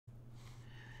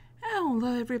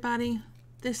Hello everybody,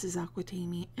 this is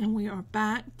Aquatami and we are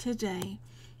back today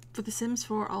for the Sims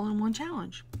 4 All-in-One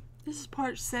Challenge. This is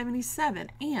part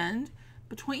 77 and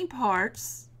between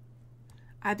parts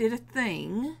I did a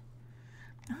thing.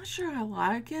 Not sure I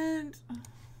like it.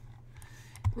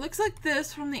 It looks like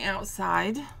this from the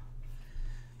outside.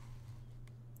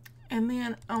 And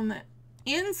then on the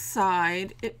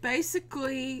inside, it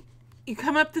basically, you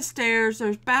come up the stairs,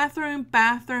 there's bathroom,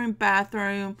 bathroom,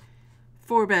 bathroom,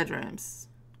 4 bedrooms.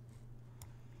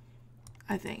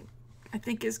 I think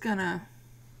it's gonna,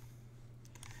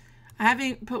 I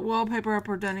haven't put wallpaper up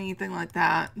or done anything like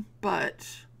that,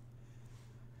 but,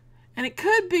 and it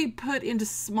could be put into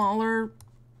smaller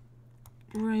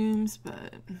rooms,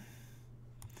 but,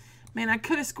 man, I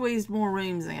could have squeezed more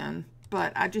rooms in,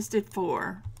 but I just did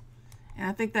 4, and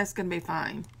I think that's gonna be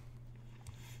fine.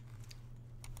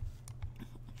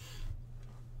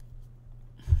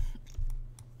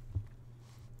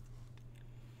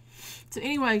 So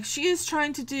anyway, she is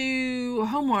trying to do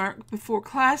homework before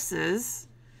classes.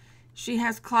 She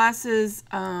has classes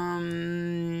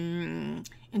in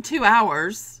 2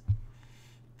 hours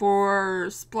for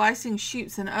splicing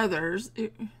shoots and others.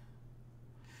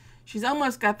 She's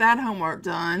almost got that homework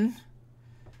done.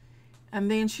 And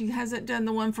then she hasn't done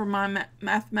the one for my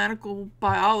mathematical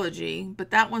biology,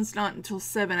 but that one's not until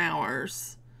 7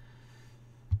 hours.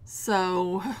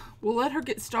 So we'll let her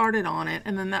get started on it.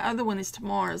 And then the other one is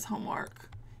tomorrow's homework.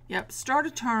 Yep, start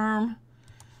a term.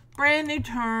 Brand new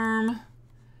term.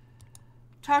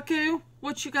 Taku,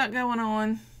 what you got going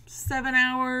on? 7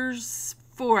 hours,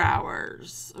 4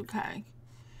 hours. Okay.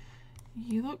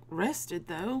 You look rested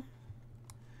though.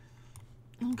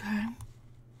 Okay.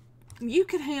 You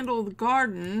could handle the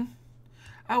garden.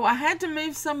 Oh, I had to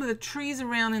move some of the trees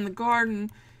around in the garden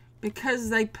because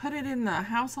they put it in the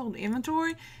household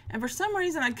inventory, and for some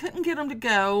reason I couldn't get them to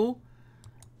go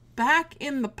back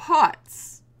in the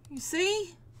pots. You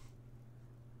see?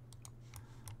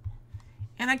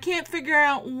 And I can't figure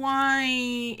out why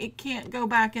it can't go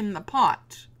back in the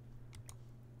pot.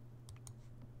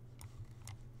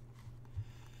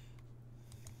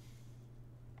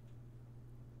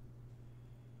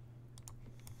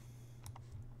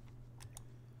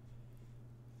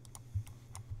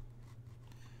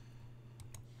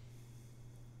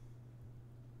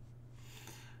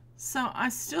 So I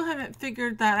still haven't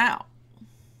figured that out.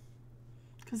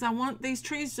 Because I want these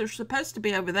trees, they're supposed to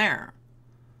be over there.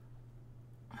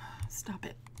 Stop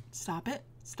it. Stop it.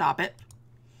 Stop it.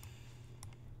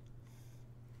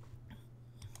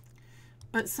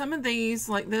 But some of these,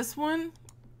 like this one,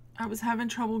 I was having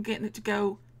trouble getting it to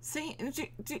go. See,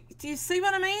 do you see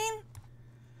what I mean?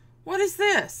 What is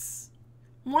this?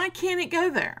 Why can't it go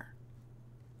there?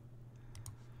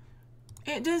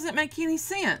 It doesn't make any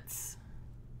sense.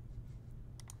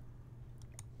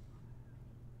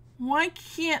 Why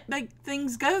can't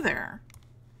things go there?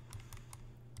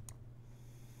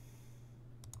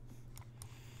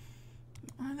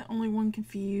 Am I the only one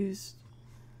confused?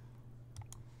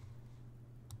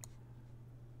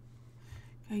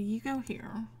 Okay, you go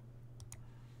here.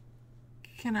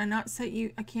 Can I not set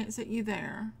you? I can't set you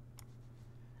there.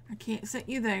 I can't set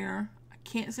you there. I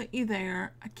can't set you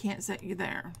there. I can't set you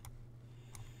there.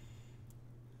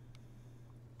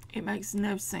 It makes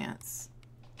no sense.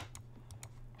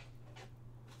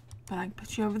 But I can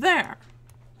put you over there.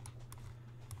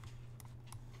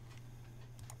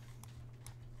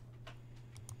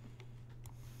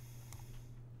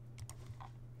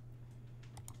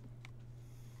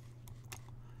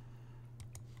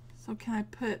 So can I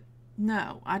put,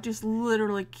 no, I just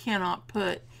literally cannot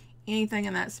put anything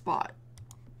in that spot.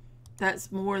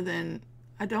 That's more than,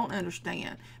 I don't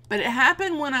understand. But it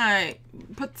happened when I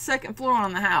put the second floor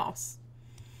on the house.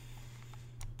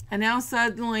 And now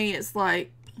suddenly it's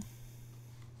like,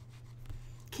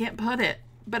 can't put it.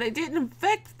 But it didn't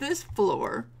affect this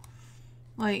floor.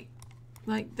 Like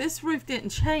this roof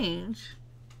didn't change.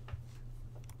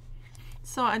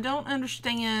 So I don't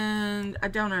understand. I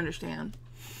don't understand.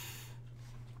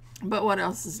 But what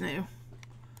else is new?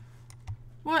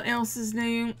 What else is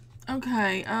new?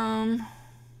 Okay,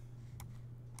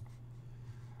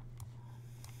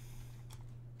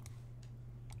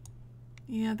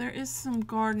 yeah, there is some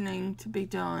gardening to be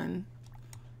done.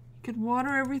 You could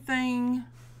water everything.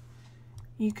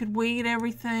 You could weed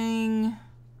everything.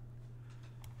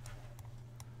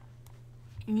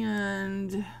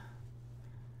 And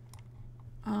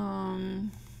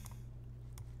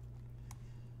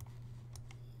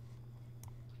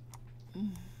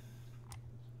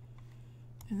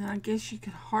then I guess you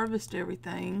could harvest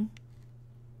everything.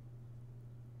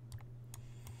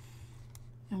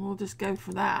 And we'll just go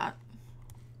for that.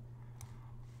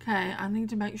 Okay, I need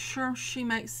to make sure she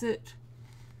makes it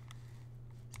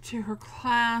to her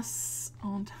class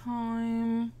on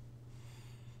time.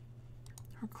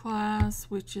 Her class,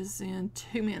 which is in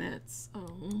 2 minutes.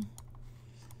 Oh.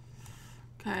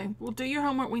 Okay, we'll do your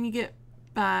homework when you get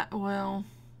back. Well,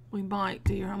 we might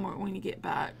do your homework when you get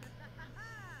back.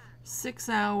 6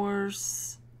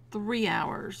 hours, 3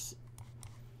 hours.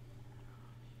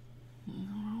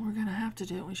 We're gonna have to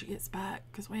do it when she gets back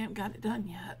because we haven't got it done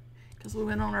yet because we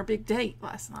went on our big date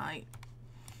last night.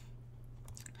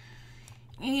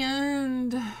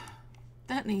 And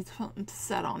that needs something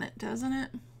set on it, doesn't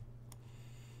it?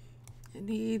 It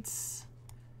needs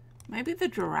maybe the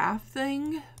giraffe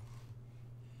thing.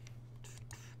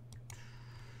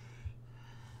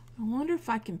 I wonder if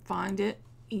I can find it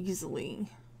easily.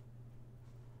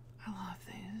 I love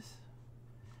these.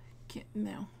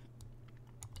 No.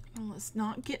 Let's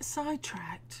not get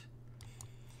sidetracked.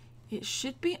 It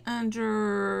should be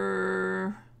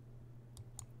under...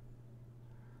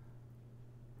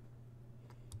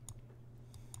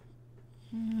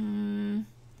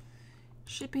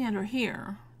 should be under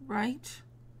here, right?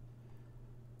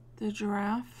 The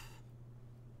giraffe.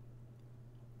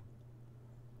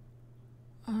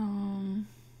 I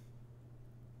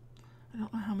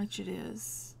don't know how much it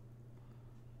is.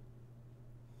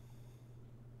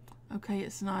 Okay,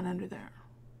 it's not under there.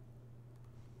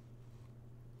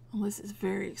 Unless it's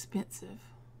very expensive.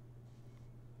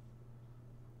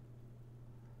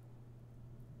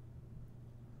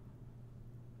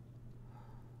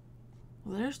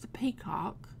 Well, there's the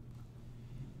peacock.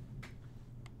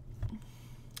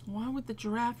 Why would the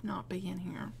giraffe not be in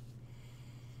here?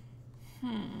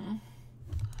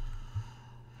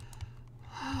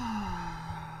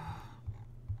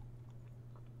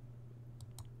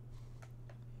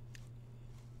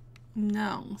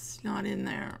 No, it's not in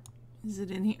there. Is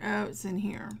it in here? Oh, it's in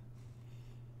here.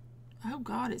 Oh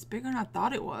God, it's bigger than I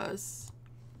thought it was.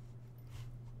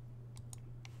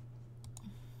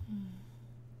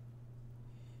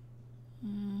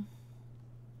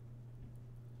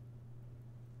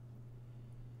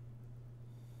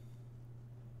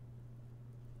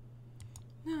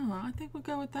 No, I think we'll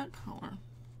go with that color.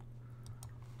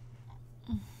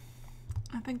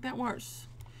 I think that works.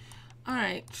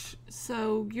 Alright,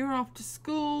 so you're off to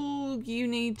school. You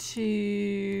need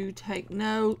to take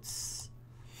notes.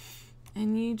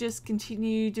 And you just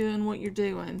continue doing what you're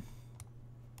doing.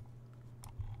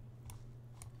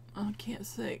 I can't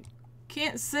see.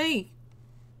 Can't see!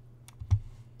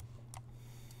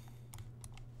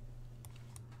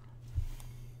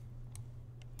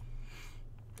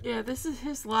 Yeah, this is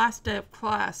his last day of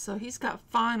class, so he's got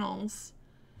finals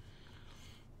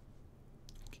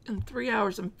in 3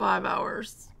 hours and 5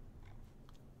 hours.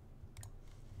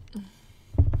 But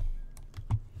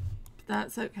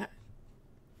that's okay.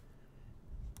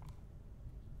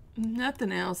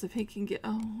 Nothing else if he can get...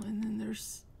 Oh, and then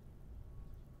there's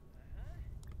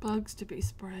bugs to be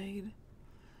sprayed.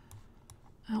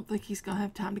 I don't think he's going to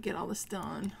have time to get all this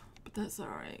done, but that's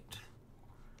alright.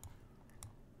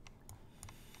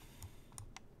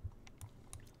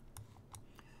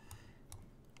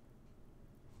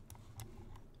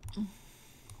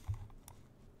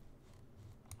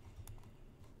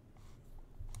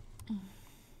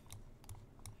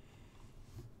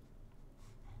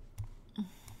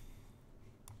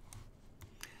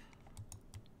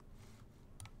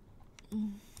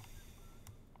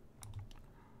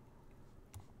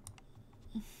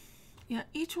 Yeah,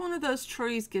 each one of those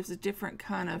trees gives a different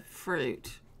kind of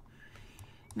fruit.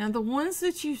 Now, the ones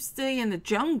that you see in the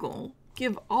jungle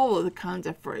give all of the kinds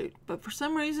of fruit, but for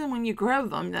some reason, when you grow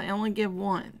them, they only give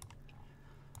one.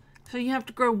 So you have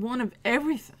to grow one of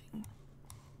everything.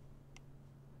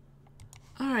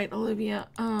 All right, Olivia,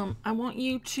 I want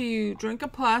you to drink a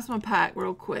plasma pack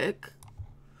real quick.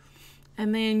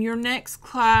 And then your next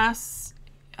class,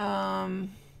 4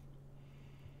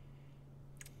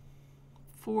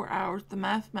 hours, the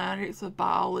mathematics of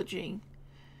biology.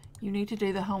 You need to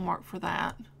do the homework for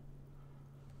that.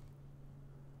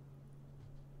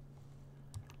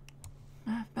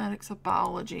 Mathematics of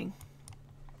biology.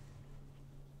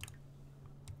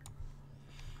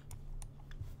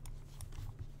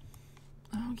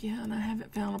 Oh yeah, and I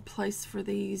haven't found a place for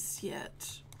these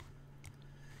yet.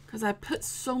 Because I put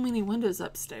so many windows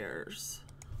upstairs.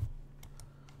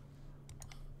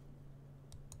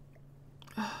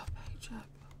 Oh, page up.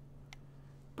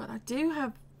 But I do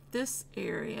have this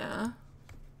area,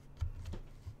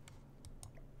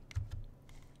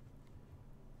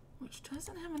 which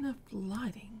doesn't have enough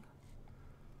lighting.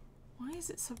 Why is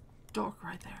it so dark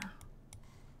right there?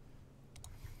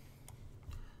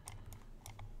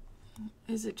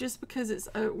 Is it just because it's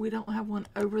we don't have one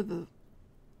over the...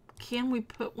 Can we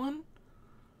put one?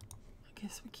 I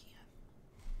guess we can.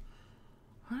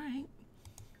 All right.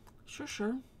 Sure,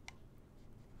 sure.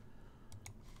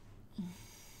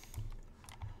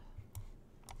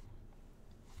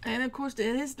 And of course,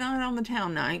 it is not on the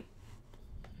town night.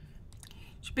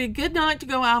 Should be a good night to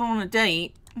go out on a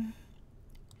date. I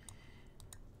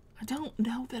don't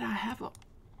know that I have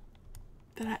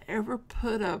that I ever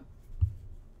put a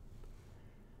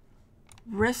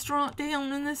restaurant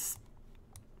down in this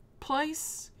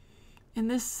place, in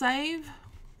this save.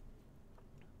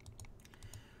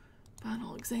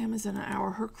 Final exam is in an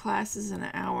hour. Her class is in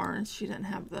an hour, and she didn't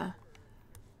have the...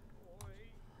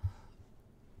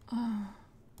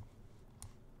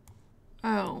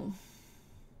 Oh.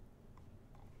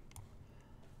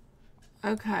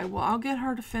 Okay, well, I'll get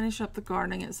her to finish up the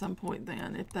gardening at some point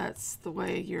then, if that's the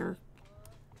way you're...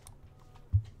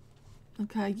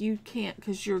 Okay, you can't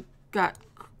because you're got...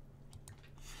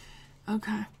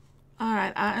 Okay.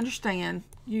 Alright, I understand.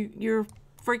 You're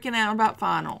freaking out about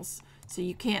finals, so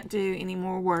you can't do any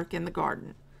more work in the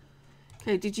garden.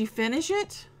 Okay, did you finish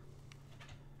it?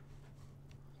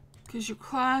 Because your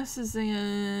class is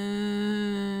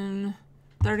in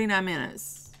 39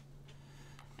 minutes.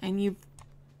 And you've...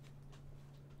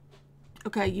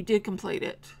 Okay, you did complete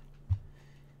it.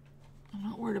 I'm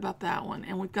not worried about that one.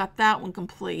 And we've got that one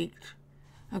complete.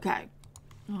 Okay.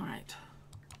 All right.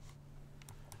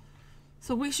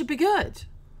 So we should be good.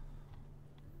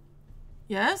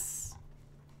 Yes?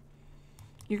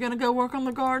 You're going to go work on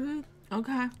the garden?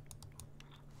 Okay.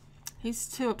 He's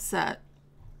too upset.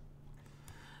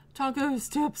 Taco is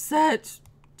too upset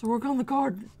to work on the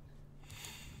garden.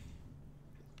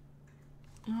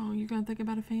 Oh, you're going to think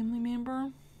about a family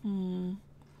member?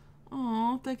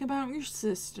 Oh, think about your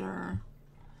sister.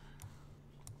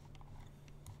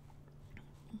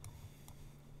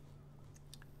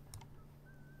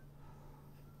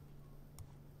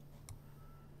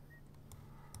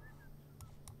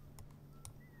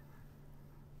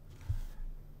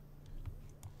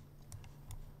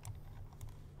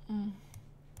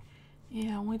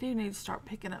 Yeah, we do need to start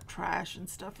picking up trash and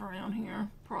stuff around here,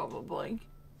 probably.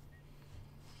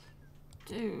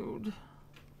 Dude.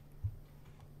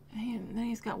 And then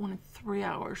he's got one in 3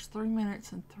 hours. 3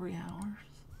 minutes and 3 hours.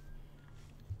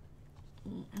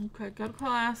 Okay, go to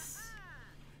class.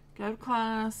 Go to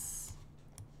class.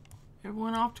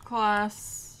 Everyone off to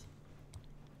class.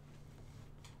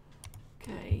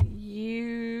 Okay,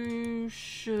 you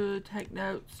should take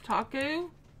notes. Taku,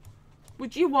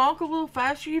 would you walk a little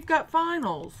faster? You've got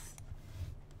finals.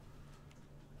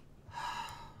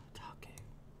 Taku,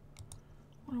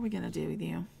 what are we going to do with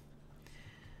you?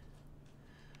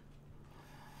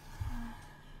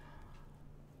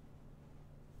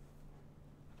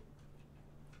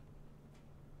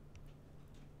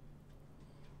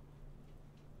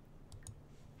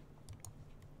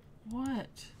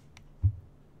 What?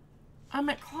 I'm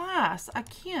at class. I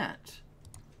can't.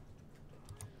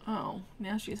 Oh,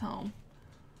 now she's home.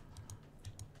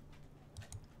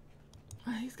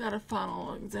 He's got a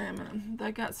final exam.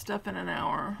 They got stuff in an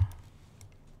hour.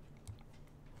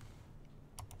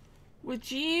 Would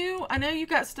you... I know you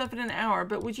got stuff in an hour,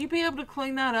 but would you be able to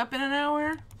clean that up in an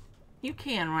hour? You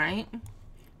can, right?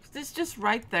 It's just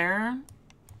right there.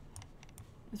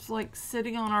 It's like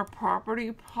sitting on our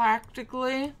property,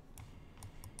 practically.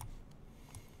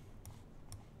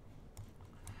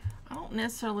 I don't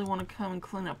necessarily want to come and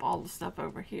clean up all the stuff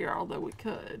over here, although we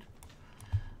could.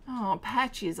 Oh,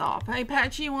 Patchy is off. Hey,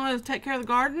 Patchy, you want to take care of the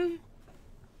garden?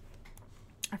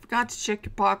 I forgot to check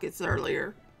your pockets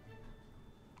earlier.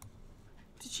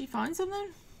 Did she find something?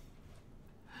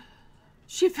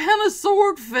 She found a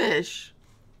swordfish.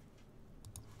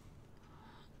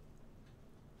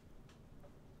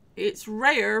 It's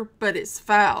rare, but it's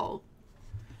foul.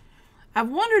 I've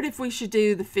wondered if we should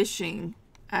do the fishing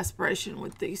aspiration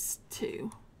with these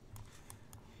two.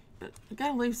 But I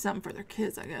gotta leave something for their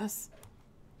kids, I guess.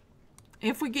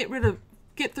 If we get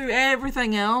through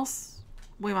everything else,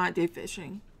 we might do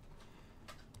fishing.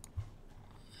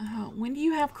 When do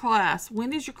you have class? When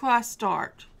does your class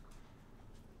start?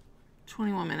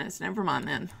 21 minutes. Never mind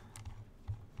then.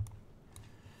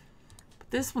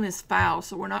 But this one is foul,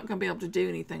 so we're not going to be able to do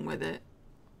anything with it.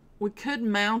 We could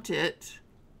mount it.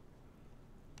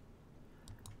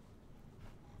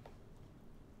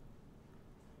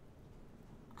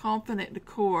 Confident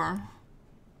decor.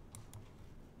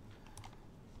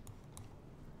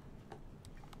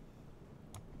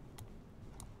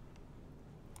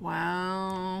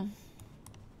 Wow.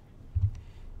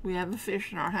 We have a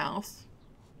fish in our house.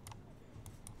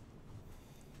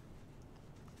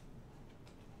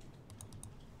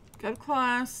 Go to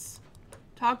class.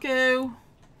 Taku.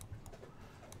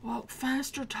 Walk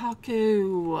faster,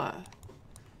 Taku.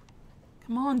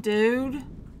 Come on, dude.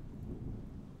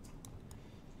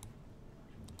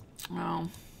 Oh.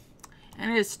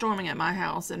 And it is storming at my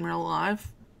house in real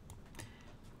life.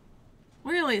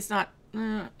 Really, it's not.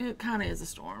 It kind of is a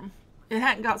storm. It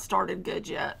hadn't got started good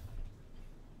yet.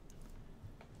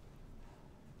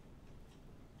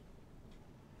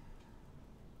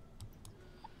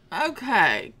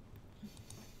 Okay.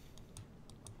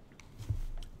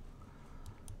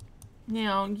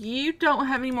 Now, you don't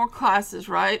have any more classes,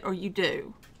 right? Or you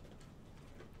do?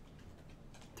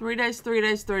 3 days, 3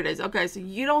 days, 3 days. Okay, so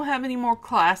you don't have any more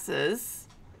classes.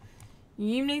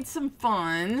 You need some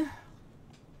fun.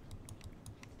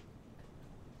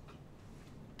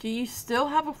 Do you still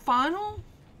have a final?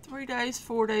 3 days,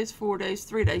 4 days, 4 days,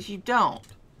 3 days. You don't.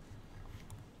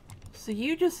 So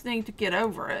you just need to get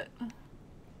over it.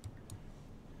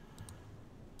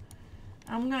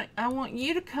 I want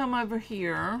you to come over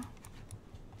here.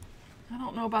 I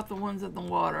don't know about the ones in the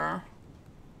water.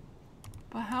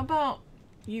 But how about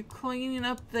you cleaning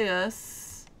up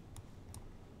this?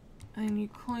 And you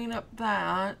clean up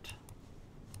that.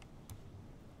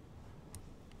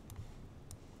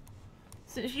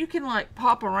 Since you can like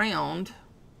pop around.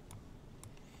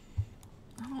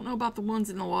 I don't know about the ones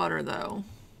in the water though.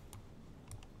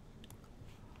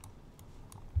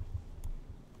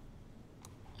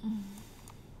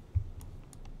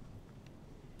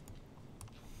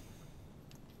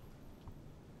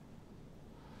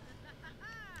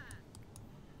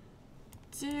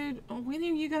 Dude, when are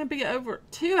you going to be over?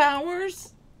 2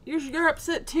 hours? You're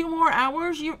upset 2 more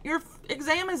hours? Your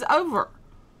exam is over.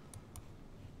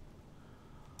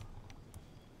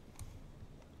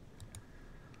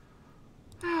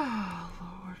 Oh,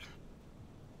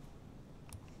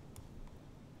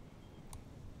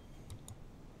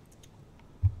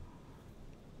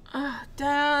 Lord.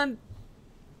 Dad,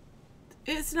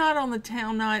 it's not on the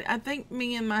town night. I think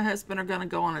me and my husband are going to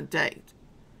go on a date.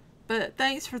 But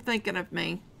thanks for thinking of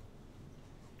me.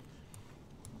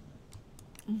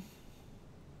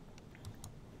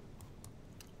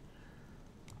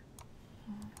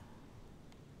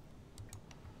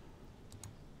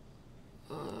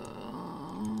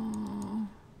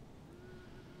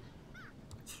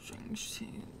 Strange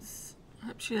tunes. I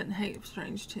hope she didn't hate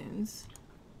strange tunes.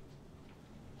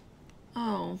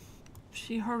 Oh,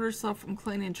 she hurt herself from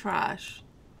cleaning trash.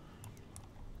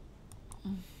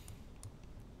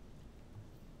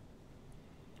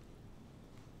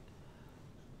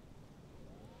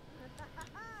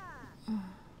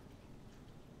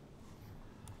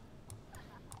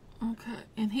 Okay,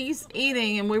 and he's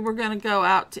eating and we were gonna go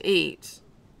out to eat.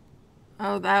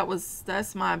 Oh,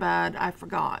 that's my bad. I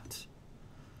forgot.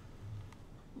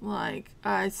 Like,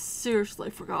 I seriously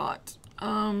forgot.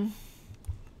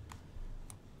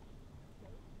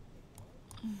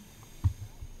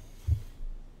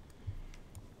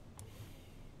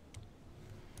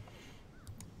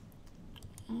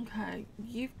 Okay,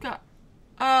 you've got,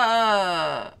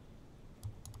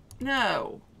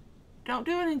 no. Don't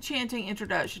do an enchanting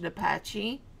introduction to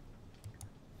Patchy.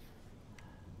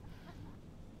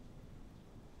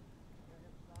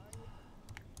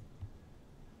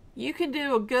 You can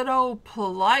do a good old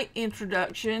polite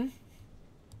introduction.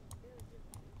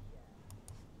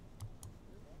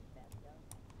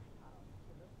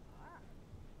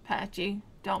 Patchy,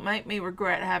 don't make me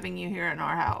regret having you here in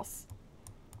our house.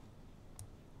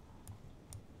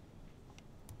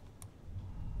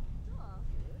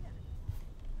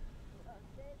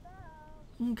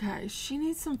 Okay, she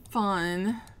needs some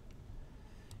fun.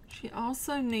 She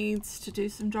also needs to do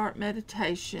some dark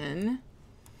meditation.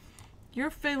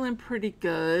 You're feeling pretty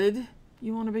good.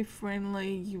 You want to be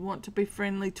friendly. You want to be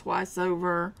friendly twice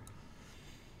over.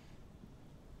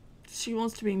 She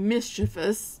wants to be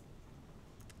mischievous.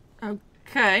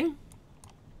 Okay.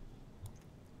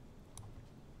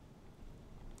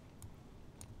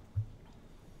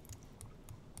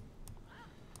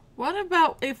 What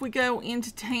about if we go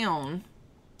into town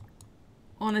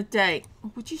on a date?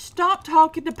 Would you stop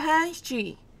talking to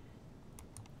Patchy?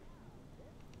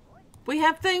 We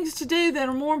have things to do that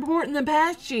are more important than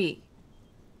Patchy.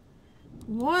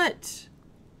 What?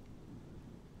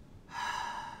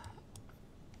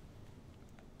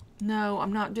 No,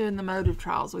 I'm not doing the motive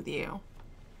trials with you.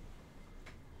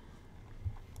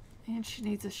 And she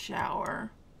needs a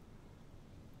shower.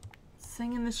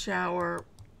 Sing in the shower.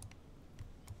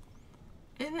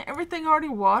 Isn't everything already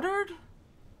watered?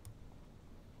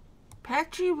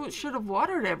 Patchy should have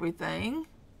watered everything.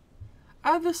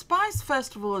 Oh, the Spice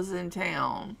Festival is in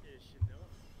town.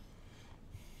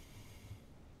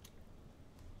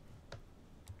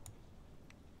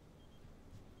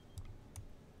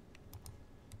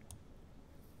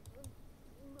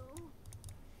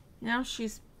 Now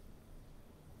she's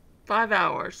 5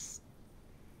 hours.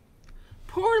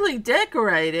 Poorly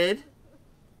decorated.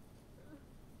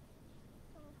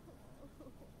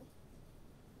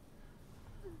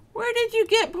 Where did you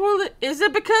get poorly? Is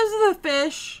it because of the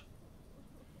fish?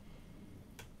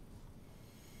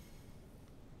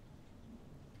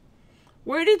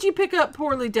 Where did you pick up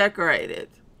poorly decorated?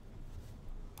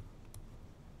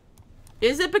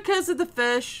 Is it because of the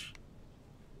fish?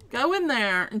 Go in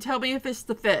there and tell me if it's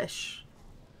the fish.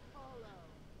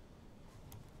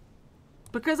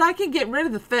 Because I can get rid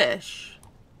of the fish.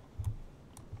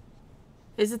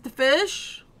 Is it the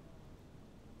fish?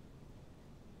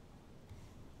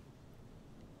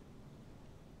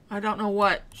 I don't know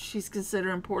what she's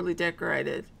considering poorly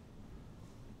decorated.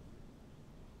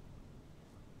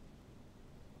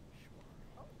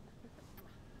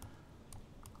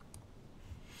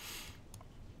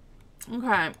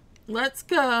 Okay, let's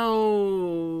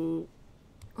go.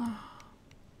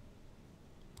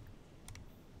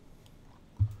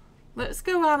 Let's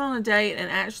go out on a date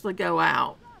and actually go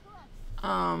out.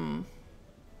 Final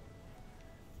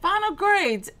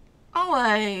grades. All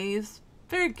A's.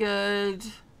 Very good.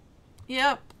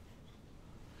 Yep.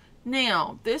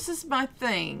 Now, this is my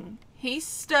thing. He's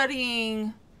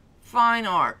studying fine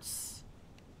arts.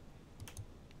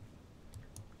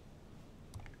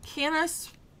 Can I...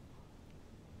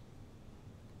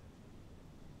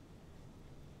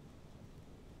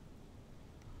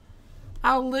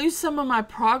 I'll lose some of my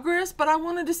progress, but I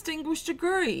want a distinguished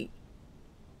degree.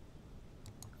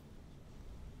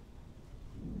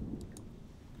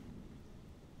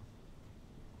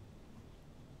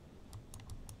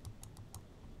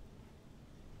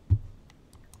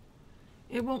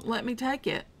 It won't let me take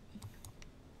it.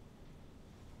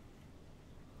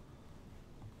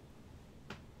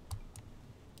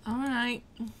 All right.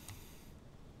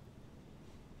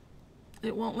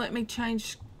 It won't let me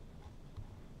change.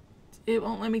 It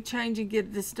won't let me change and get a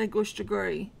distinguished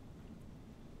degree.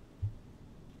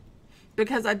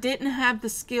 Because I didn't have the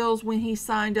skills when he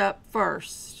signed up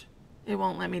first. It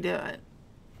won't let me do it.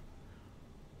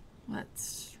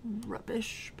 That's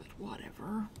rubbish, but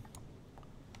whatever.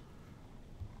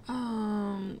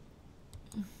 All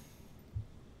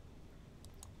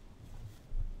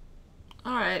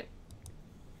right.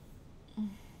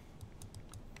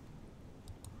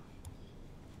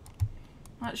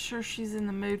 Not sure she's in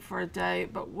the mood for a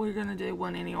date, but we're gonna do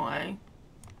one anyway.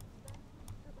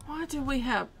 Why do we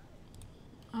have...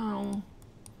 Oh.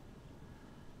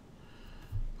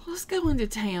 Let's go into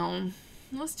town.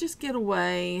 Let's just get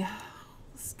away.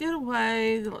 Let's get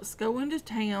away. Let's go into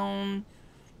town.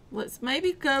 Let's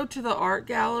maybe go to the art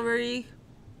gallery.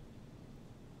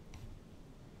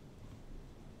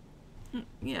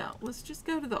 Yeah, let's just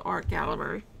go to the art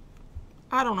gallery.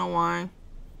 I don't know why.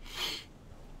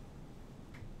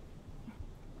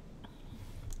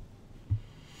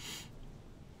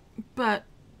 But,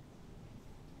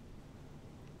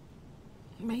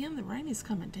 man, the rain is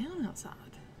coming down outside.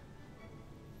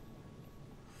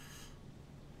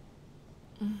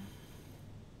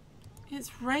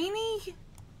 It's rainy?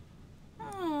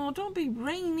 Oh, don't be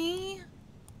rainy.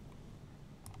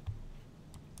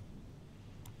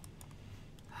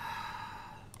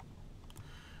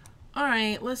 All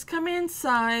right, let's come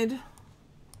inside.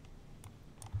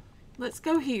 Let's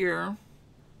go here.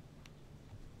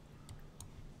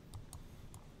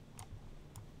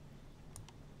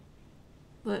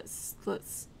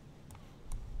 Let's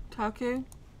Taku.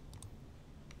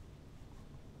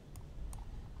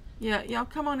 Yeah, y'all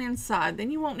come on inside.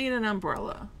 Then you won't need an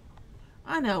umbrella.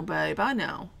 I know, babe. I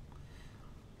know.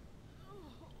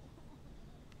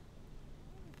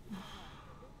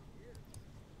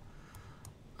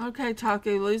 Okay,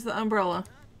 Taku, lose the umbrella.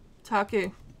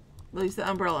 Taku, lose the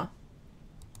umbrella.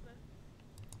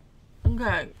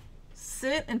 Okay.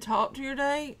 Sit and talk to your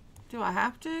date. Do I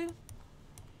have to?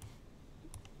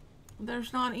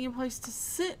 There's not any place to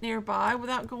sit nearby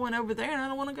without going over there, and I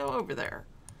don't want to go over there.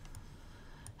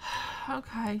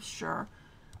 Okay, sure.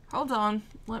 Hold on.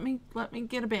 Let me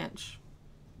get a bench.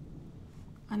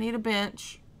 I need a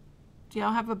bench. Do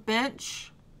y'all have a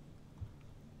bench?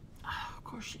 Oh, of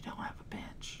course you don't have a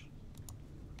bench.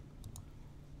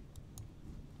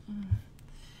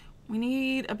 We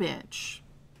need a bench.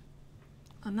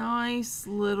 A nice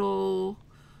little...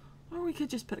 Or we could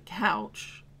just put a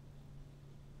couch.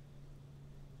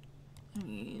 I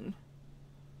mean...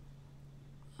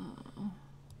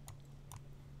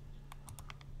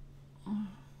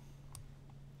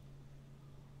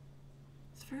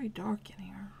 It's very dark in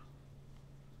here.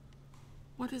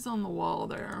 What is on the wall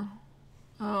there?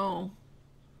 Oh.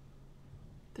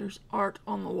 There's art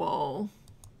on the wall.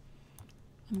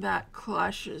 That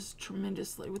clashes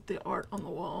tremendously with the art on the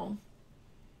wall.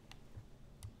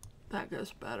 That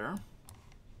goes better.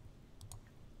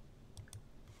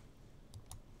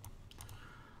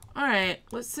 Alright,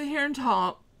 let's sit here and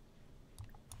talk.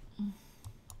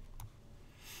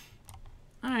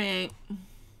 Alright.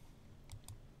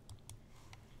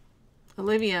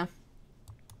 Olivia.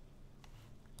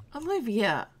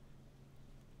 Olivia.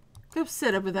 Go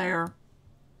sit over there.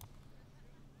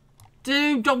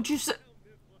 Dude, don't you sit.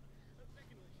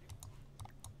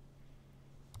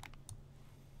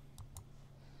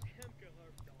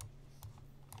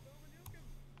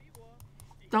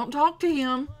 Don't talk to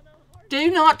him. Do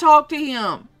not talk to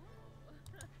him.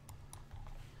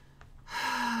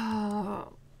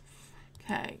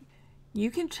 Okay.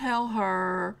 You can tell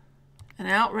her an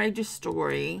outrageous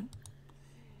story,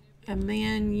 and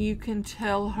then you can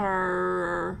tell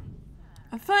her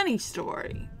a funny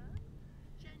story.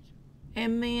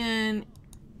 And then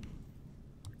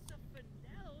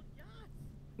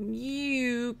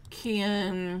you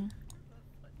can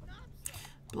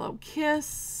blow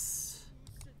kiss.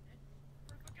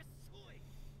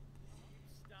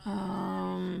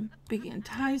 Be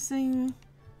enticing.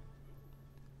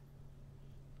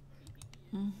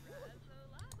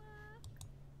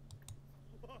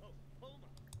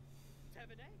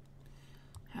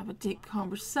 Have a deep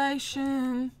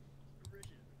conversation.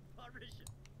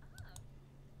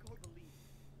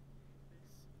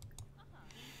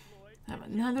 Have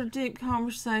another deep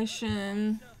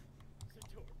conversation.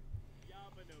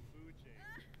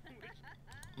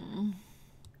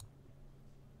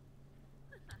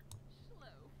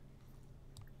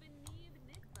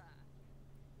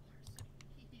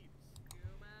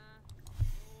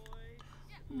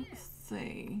 Let's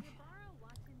see.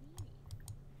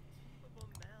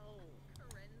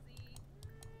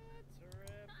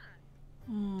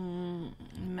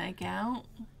 Make out.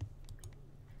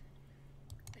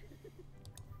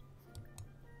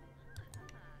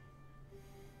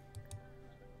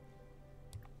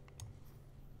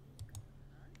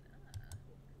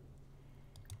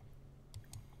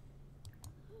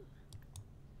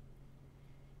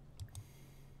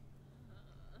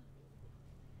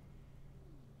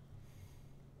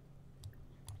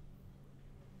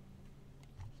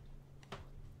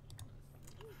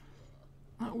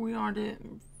 We are to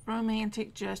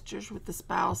romantic gestures with the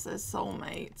spouse as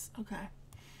soulmates. Okay.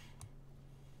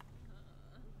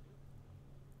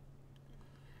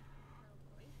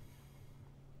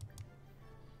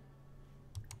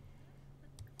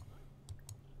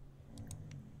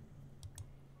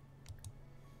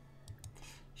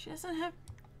 She doesn't have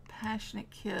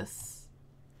passionate kiss.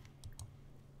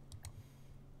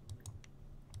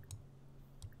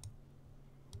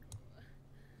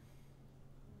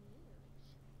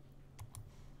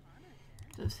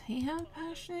 Does he have a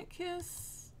passionate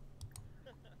kiss?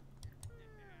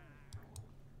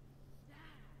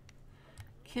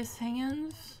 Kiss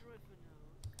hands?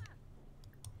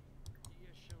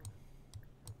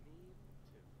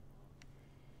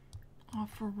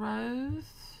 Offer rose?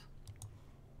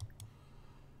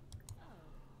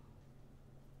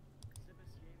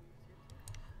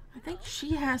 I think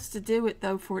she has to do it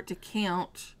though for it to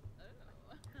count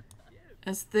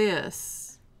as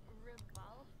this.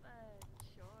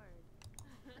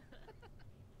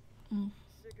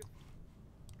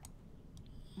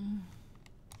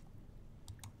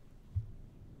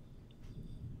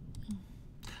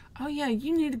 Oh yeah,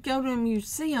 you need to go to a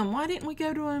museum. Why didn't we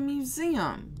go to a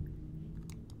museum?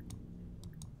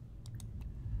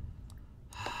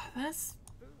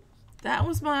 That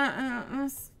was my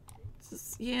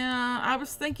yeah, I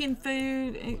was thinking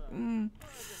food.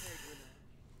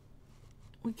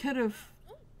 We could have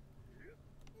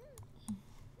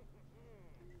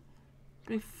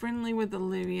be friendly with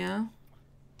Olivia.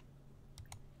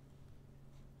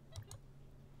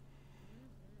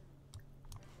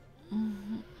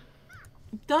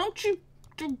 Don't you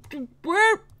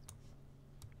where?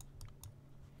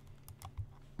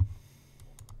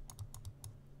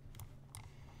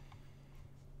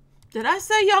 Did I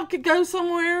say y'all could go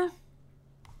somewhere?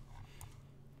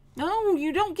 No,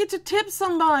 you don't get to tip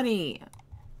somebody.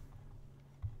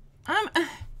 I'm in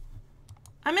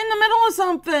the middle of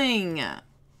something.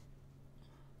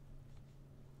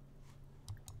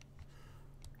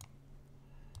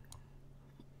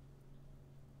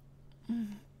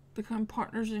 Become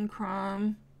partners in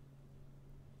crime.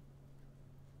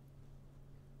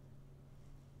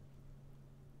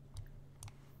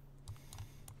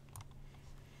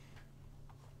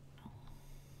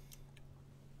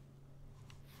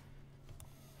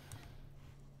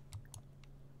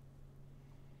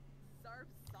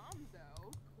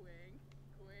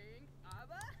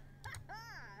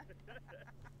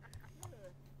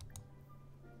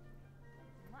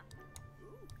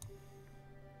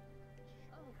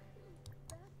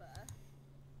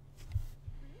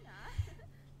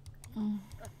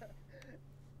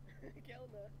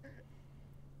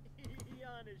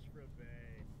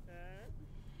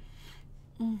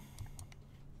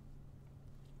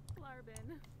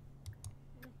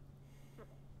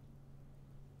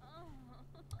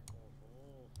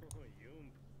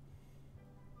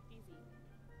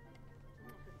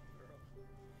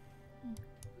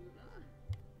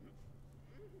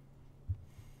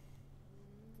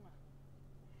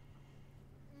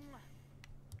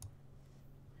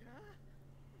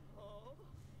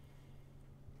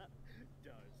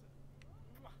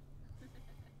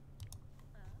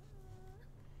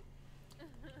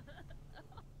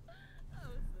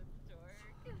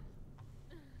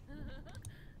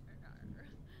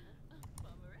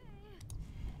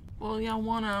 Well, y'all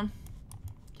wanna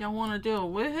do a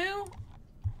woohoo?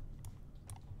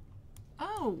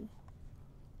 Oh.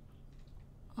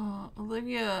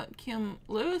 Olivia Kim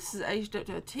Lewis is aged up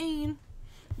to a teen.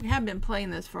 We have been playing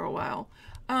this for a while.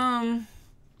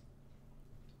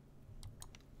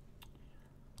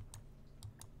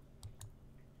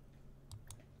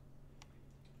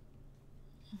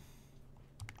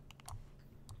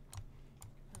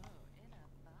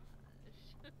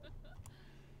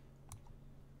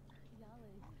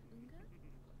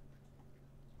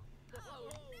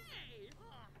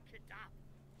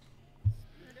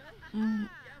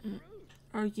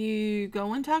 Are you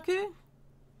going, Taku?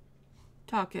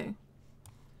 Taku.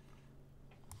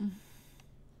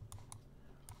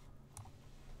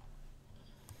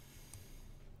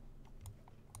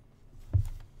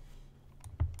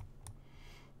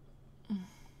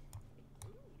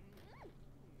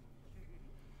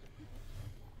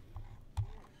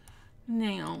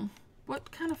 Now,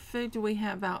 what kind of food do we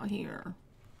have out here?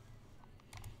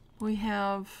 We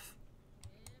have...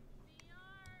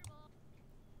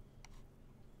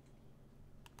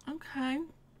 Okay.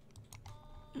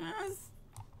 Yes.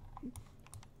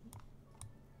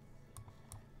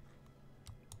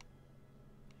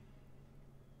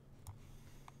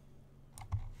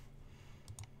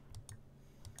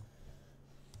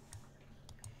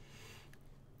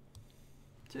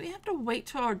 Do we have to wait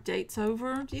till our date's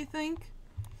over, do you think?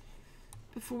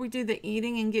 Before we do the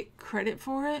eating and get credit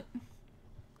for it?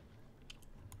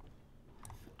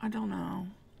 I don't know.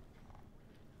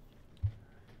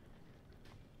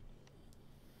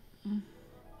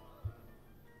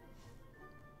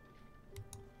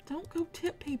 Don't go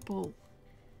tip people.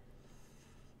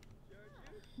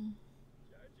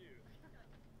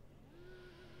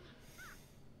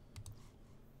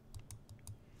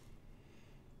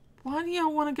 Why do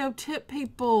y'all want to go tip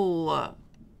people?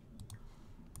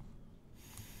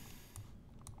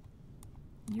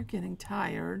 You're getting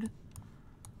tired.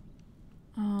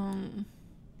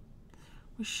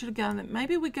 We should have gotten it.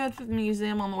 Maybe we go to the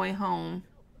museum on the way home.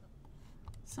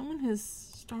 Someone has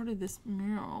started this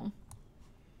mural.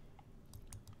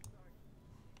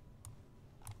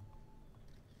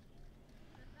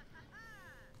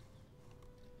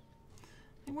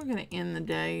 I think we're going to end the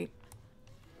date.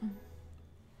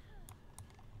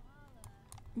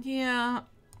 Yeah,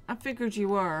 I figured you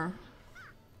were.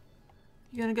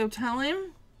 You gonna go tell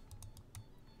him?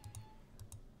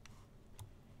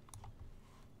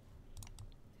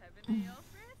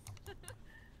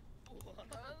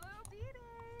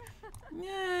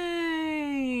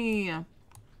 Yay!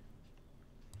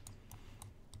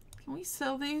 Can we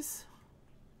sell these?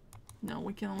 No,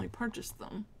 we can only purchase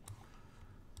them.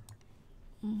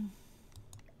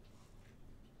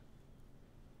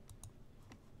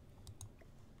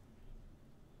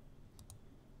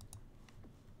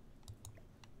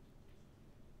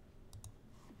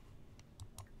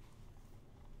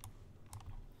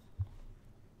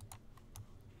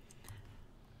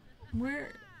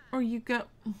 Where are you go?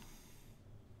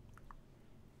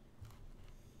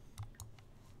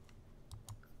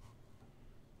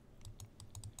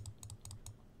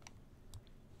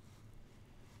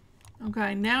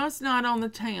 Okay, now it's not on the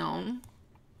town.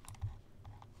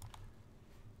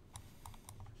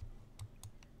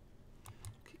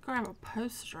 Could grab a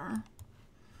poster.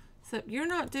 Except you're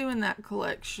not doing that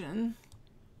collection.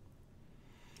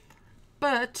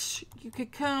 But you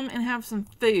could come and have some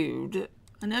food.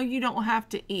 I know you don't have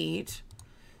to eat,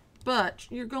 but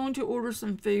you're going to order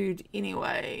some food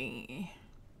anyway.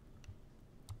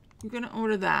 You're going to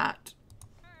order that.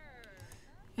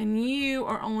 And you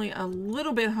are only a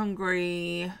little bit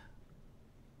hungry.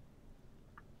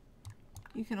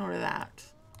 You can order that.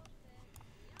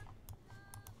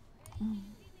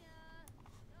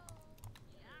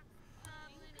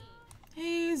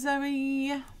 Hey,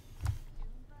 Zoe.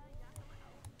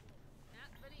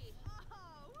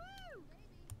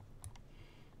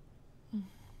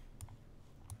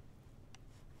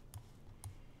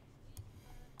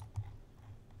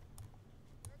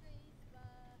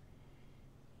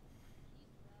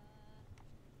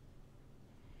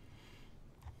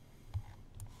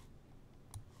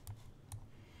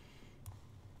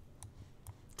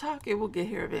 Taki will get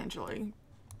here eventually.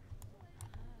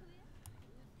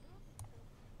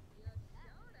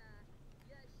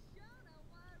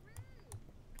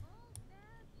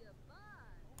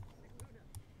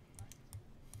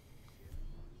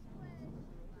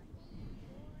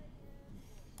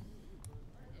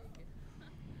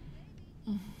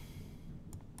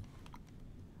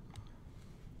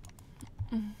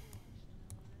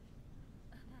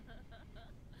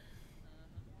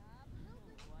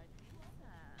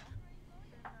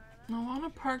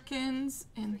 Alana Perkins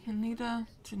and Hanita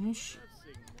Janush.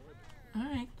 All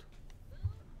right.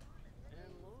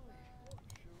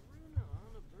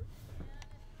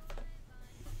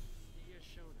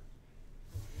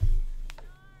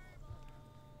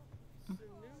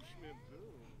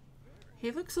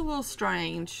 He looks a little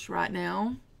strange right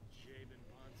now.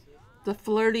 The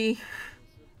flirty.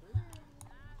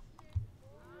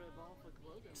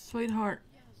 Sweetheart,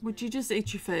 would you just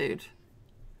eat your food?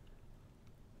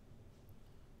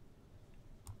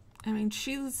 I mean,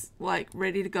 she's like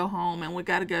ready to go home and we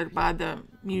got to go by the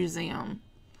museum.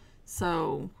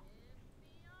 So,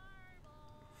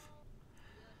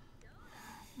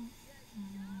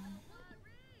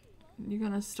 you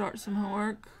gonna start some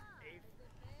homework?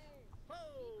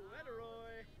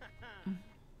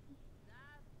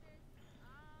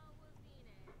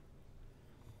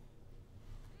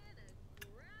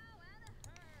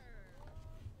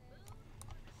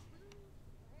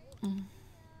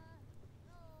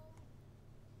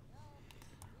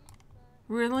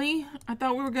 Really? I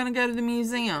thought we were going to go to the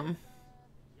museum.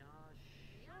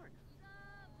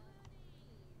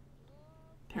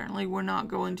 Apparently we're not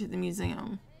going to the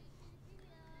museum.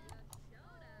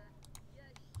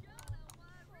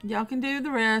 Y'all can do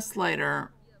the rest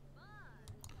later.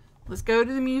 Let's go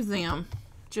to the museum.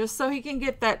 Just so he can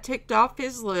get that ticked off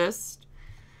his list.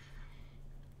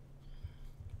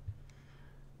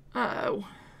 Uh-oh.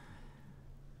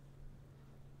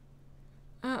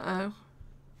 Uh-oh.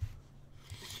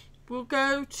 We'll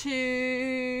let's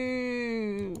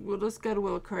go to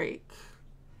Willow Creek.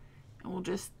 And we'll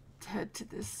just head to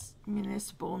this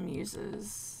Municipal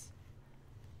Muses.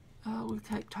 We'll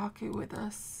take Taku with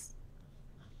us.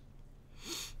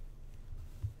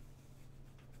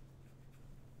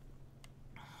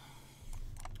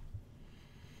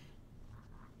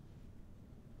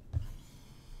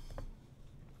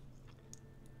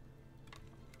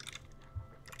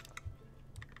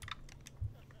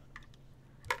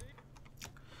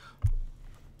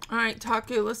 Alright,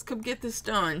 Taku, let's come get this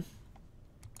done.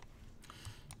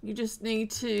 You just need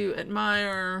to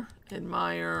admire. And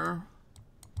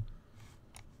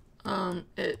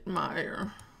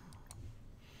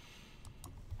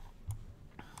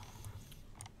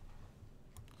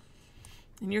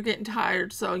you're getting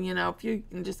tired, so, you know, if you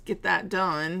can just get that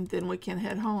done, then we can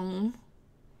head home.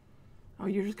 Oh,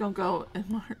 you're just going to go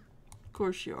admire. Of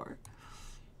course you are.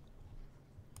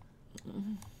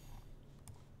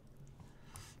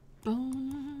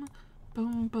 Boom,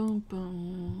 boom, boom,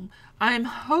 boom. I'm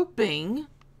hoping,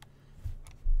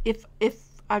 if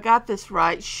I got this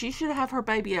right, she should have her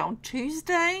baby on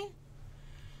Tuesday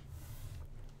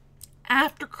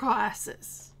after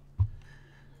classes,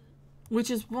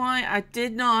 which is why I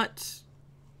did not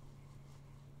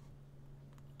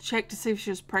check to see if she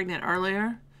was pregnant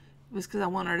earlier. It was because I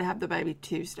wanted her to have the baby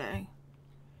Tuesday.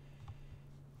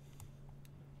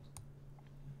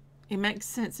 It makes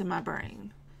sense in my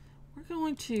brain. We're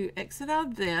going to exit out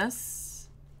of this.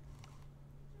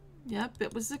 Yep,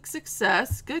 it was a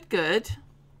success. Good, good.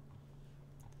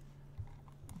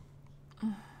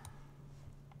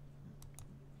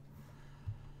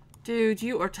 Dude,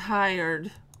 you are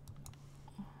tired.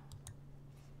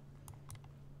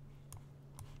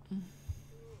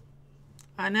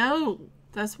 I know.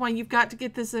 That's why you've got to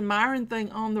get this admiring thing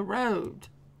on the road.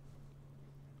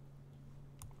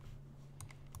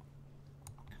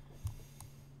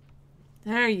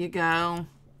 There you go.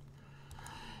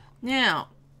 Now,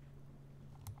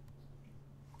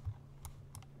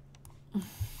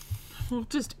 we'll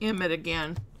just M it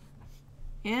again.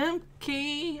 M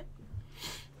key.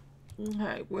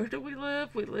 Okay, where do we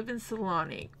live? We live in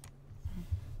Solani.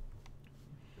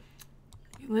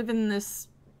 We live in this.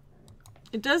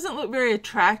 It doesn't look very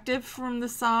attractive from the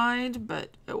side,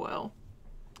 but oh well.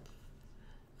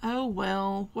 Oh,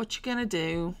 well, what you gonna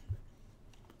do?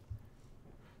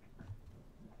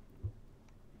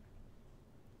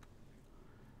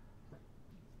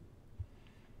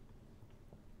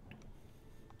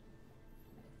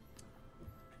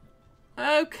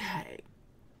 Okay.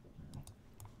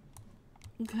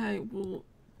 Okay, well,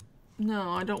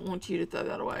 no, I don't want you to throw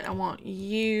that away. I want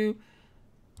you...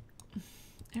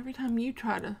 Every time you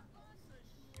try to...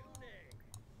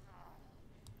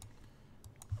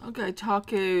 Okay,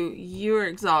 Taku, you're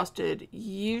exhausted.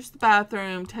 Use the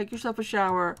bathroom, take yourself a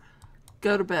shower,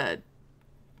 go to bed.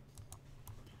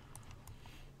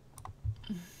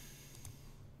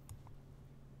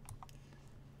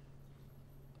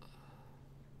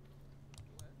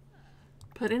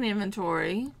 Put in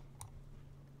inventory.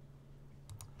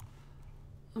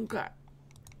 Okay.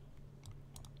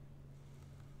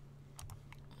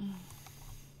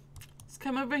 Let's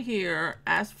come over here,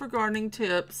 ask for gardening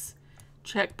tips,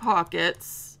 check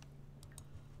pockets.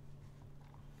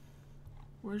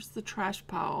 Where's the trash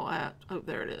pile at? Oh,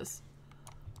 there it is.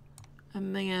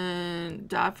 And then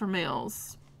dive for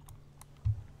meals.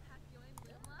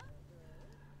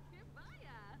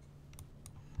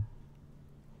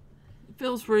 It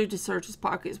feels rude to search his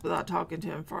pockets without talking to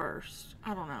him first.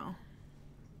 I don't know.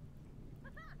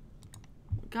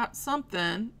 We got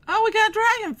something. Oh, we got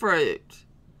dragon fruit.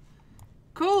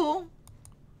 Cool.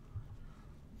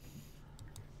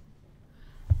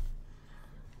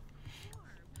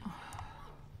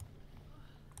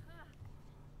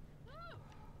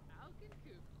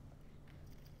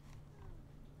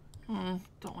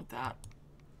 Don't want that.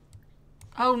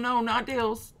 Oh, no, not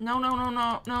deals. No, no, no,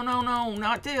 no, no, no, no,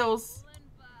 not deals.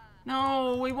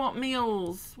 No, we want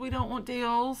meals. We don't want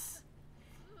deals.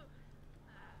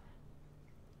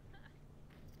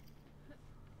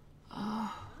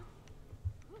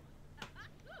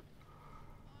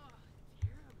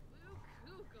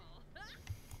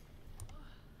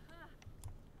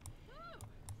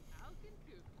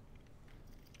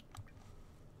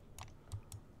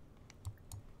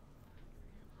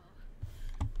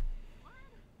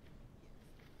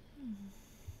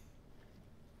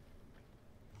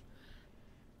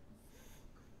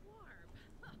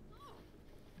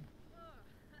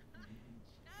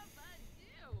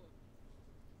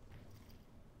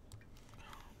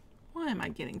 Why am I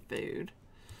getting food?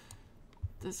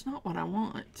 That's not what I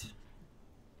want.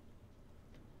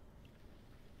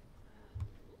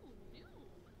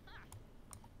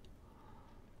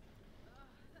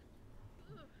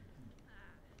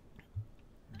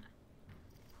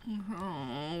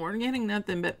 Oh, we're getting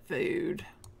nothing but food.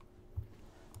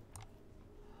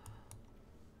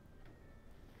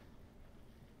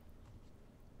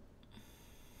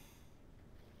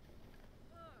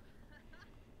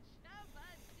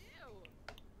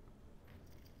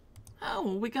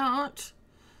 Oh, we got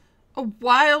a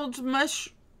wild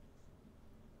mushroom.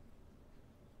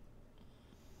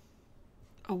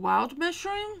 A wild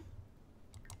mushroom?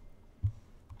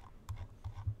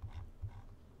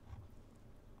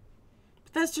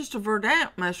 But that's just a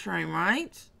verdant mushroom,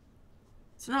 right?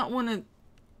 It's not one of...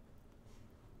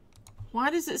 Why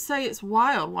does it say it's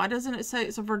wild? Why doesn't it say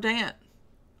it's a verdant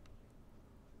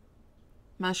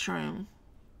mushroom?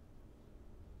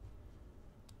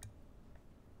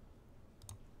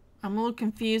 I'm a little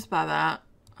confused by that.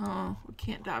 Oh, we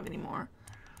can't dive anymore.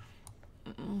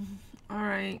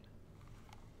 Alright.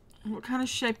 What kind of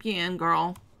shape you in,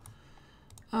 girl?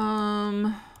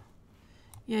 Yeah,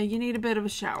 you need a bit of a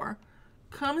shower.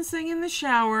 Come and sing in the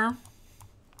shower.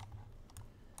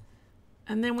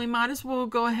 And then we might as well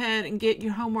go ahead and get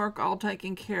your homework all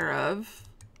taken care of.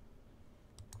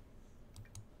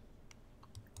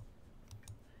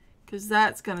 Because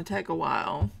that's going to take a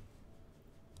while.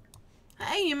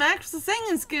 Hey, you maxed the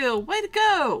singing skill. Way to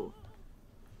go.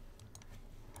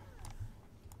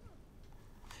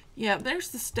 Yeah, there's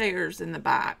the stairs in the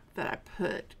back that I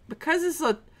put. Because it's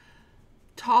a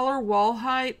taller wall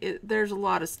height, there's a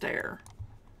lot of stair.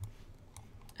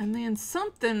 And then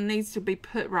something needs to be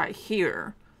put right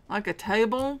here. Like a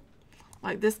table.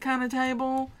 Like this kind of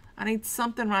table. I need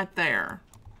something right there.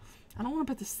 I don't want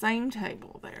to put the same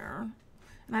table there.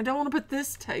 And I don't want to put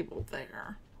this table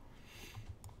there.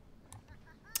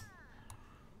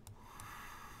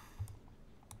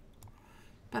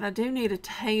 But I do need a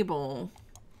table.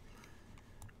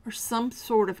 Or some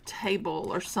sort of table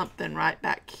or something right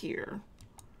back here.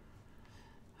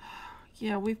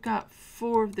 Yeah, we've got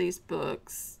 4 of these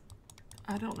books.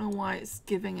 I don't know why it's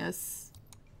giving us...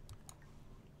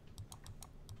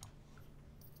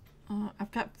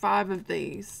 I've got 5 of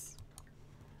these.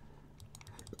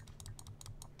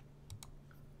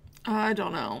 I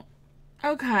don't know.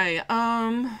 Okay,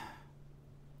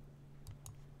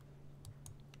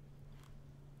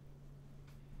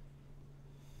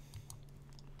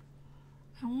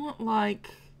 I want like...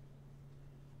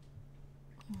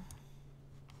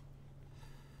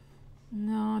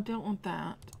 No, I don't want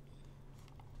that.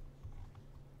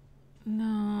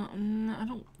 No, I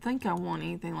don't think I want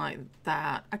anything like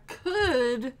that. I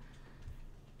could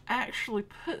actually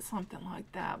put something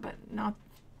like that, but not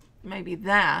maybe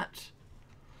that.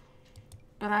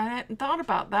 But I hadn't thought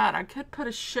about that. I could put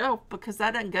a shelf because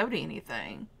that doesn't go to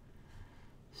anything.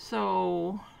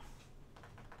 So,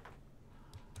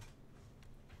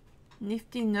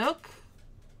 nifty nook?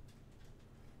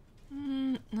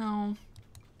 No.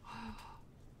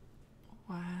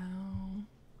 Wow.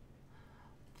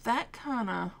 That kind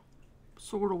of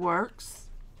sort of works.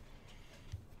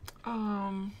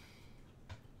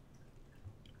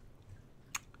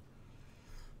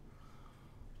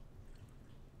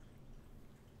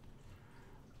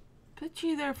 Put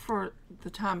you there for the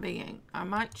time being. I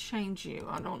might change you.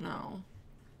 I don't know.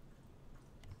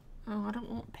 Oh, I don't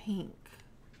want pink.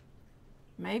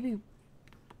 Maybe.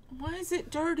 Why is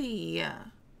it dirty?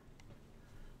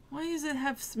 Why does it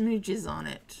have smudges on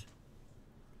it?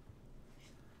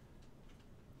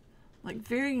 Like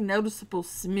very noticeable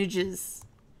smudges.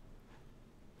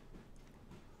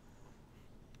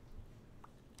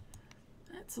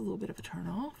 That's a little bit of a turn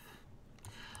off.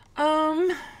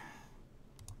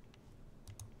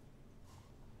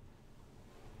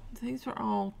 These are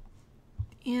all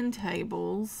end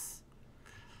tables.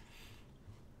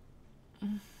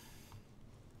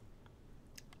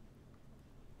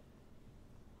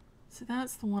 So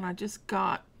that's the one I just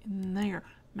got in there.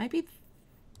 Maybe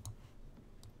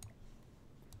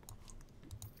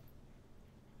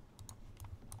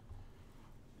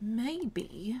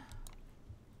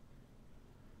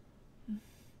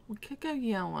we could go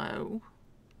yellow,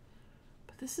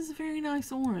 but this is a very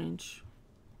nice orange.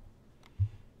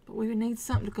 But we would need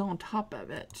something to go on top of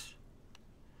it.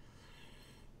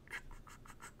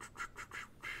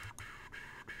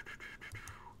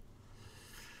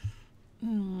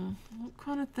 What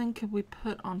kind of thing could we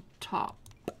put on top?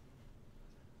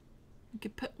 We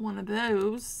could put one of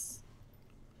those.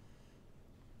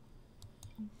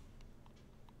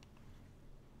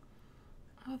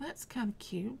 Oh, that's kind of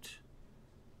cute.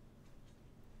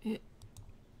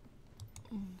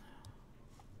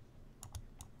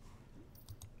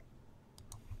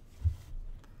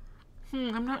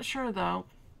 I'm not sure though.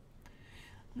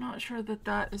 I'm not sure that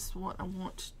that is what I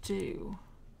want to do.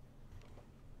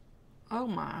 Oh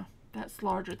my, that's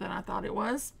larger than I thought it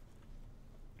was.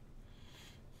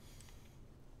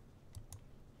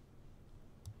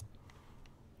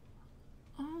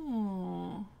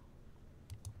 Oh.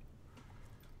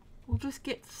 We'll just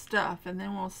get stuff and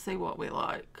then we'll see what we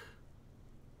like.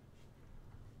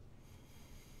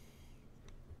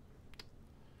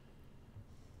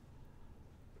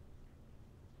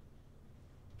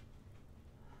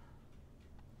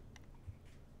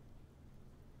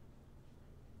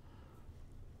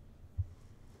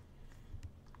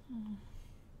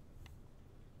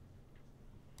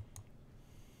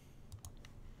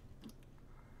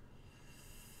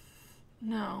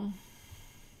 No.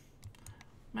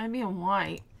 Maybe in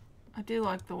white. I do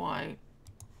like the white.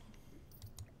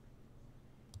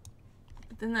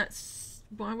 But then that's...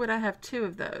 Why would I have two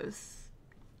of those?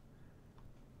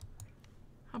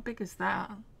 How big is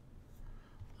that?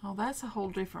 Oh, that's a whole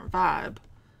different vibe.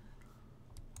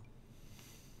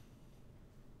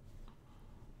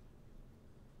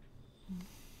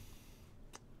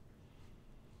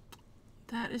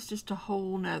 That is just a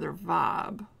whole nother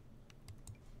vibe.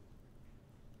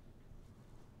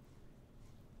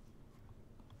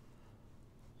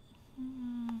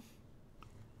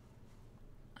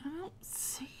 I don't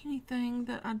see anything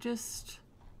that I just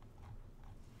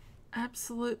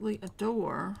absolutely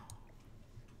adore.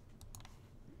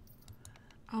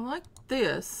 I like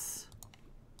this,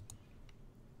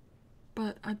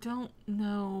 but I don't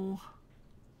know.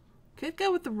 Could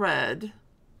go with the red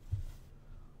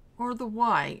or the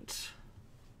white.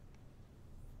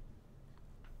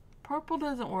 Purple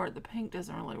doesn't work. The pink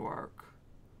doesn't really work.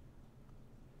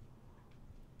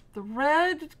 The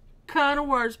red kind of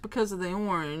works because of the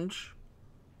orange.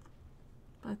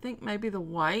 But I think maybe the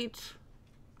white.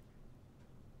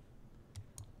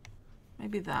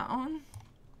 Maybe that one.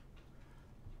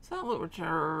 Does that look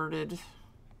retarded?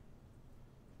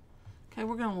 Okay,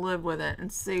 we're going to live with it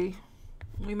and see.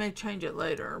 We may change it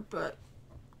later, but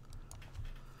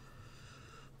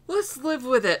let's live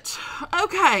with it.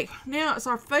 Okay, now it's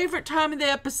our favorite time of the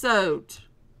episode.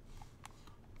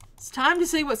 It's time to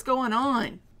see what's going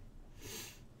on.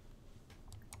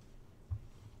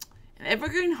 In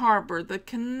Evergreen Harbor, the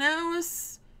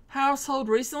Canales household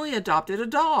recently adopted a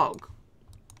dog.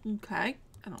 Okay.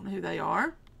 I don't know who they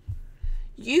are.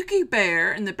 Yuki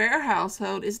Bear in the Bear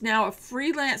household is now a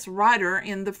freelance writer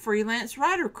in the freelance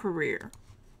writer career.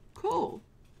 Cool.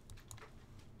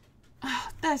 Oh,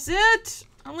 that's it?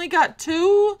 Only got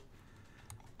 2?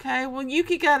 Okay, well,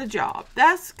 Yuki got a job.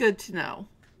 That's good to know.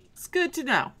 It's good to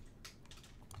know.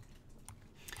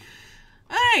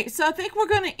 Alright, so I think we're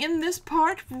going to end this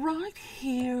part right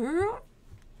here.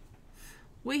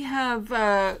 We have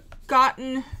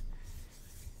gotten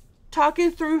Taku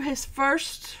through his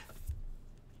first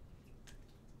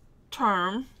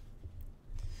term.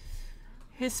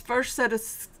 His first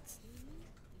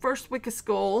week of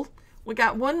school. We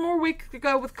got 1 more week to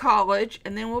go with college,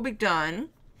 and then we'll be done.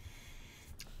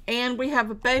 And we have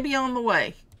a baby on the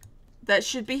way. That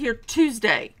should be here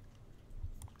Tuesday.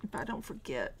 If I don't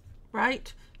forget.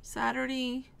 Right?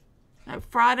 Friday,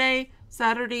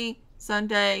 Saturday,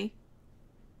 Sunday.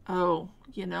 Oh,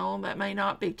 you know, that may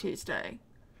not be Tuesday.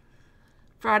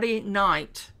 Friday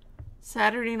night,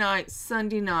 Saturday night,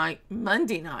 Sunday night,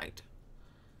 Monday night.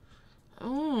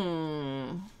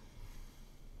 Oh.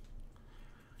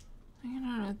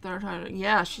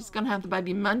 Yeah, she's going to have the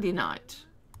baby Monday night.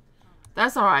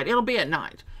 That's all right. It'll be at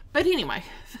night. But anyway,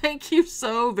 thank you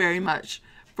so very much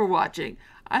for watching.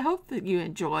 I hope that you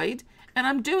enjoyed. And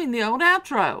I'm doing the old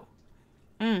outro.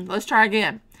 Let's try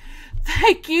again.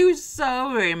 Thank you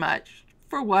so very much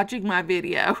for watching my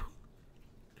video.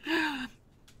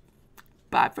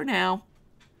 Bye for now.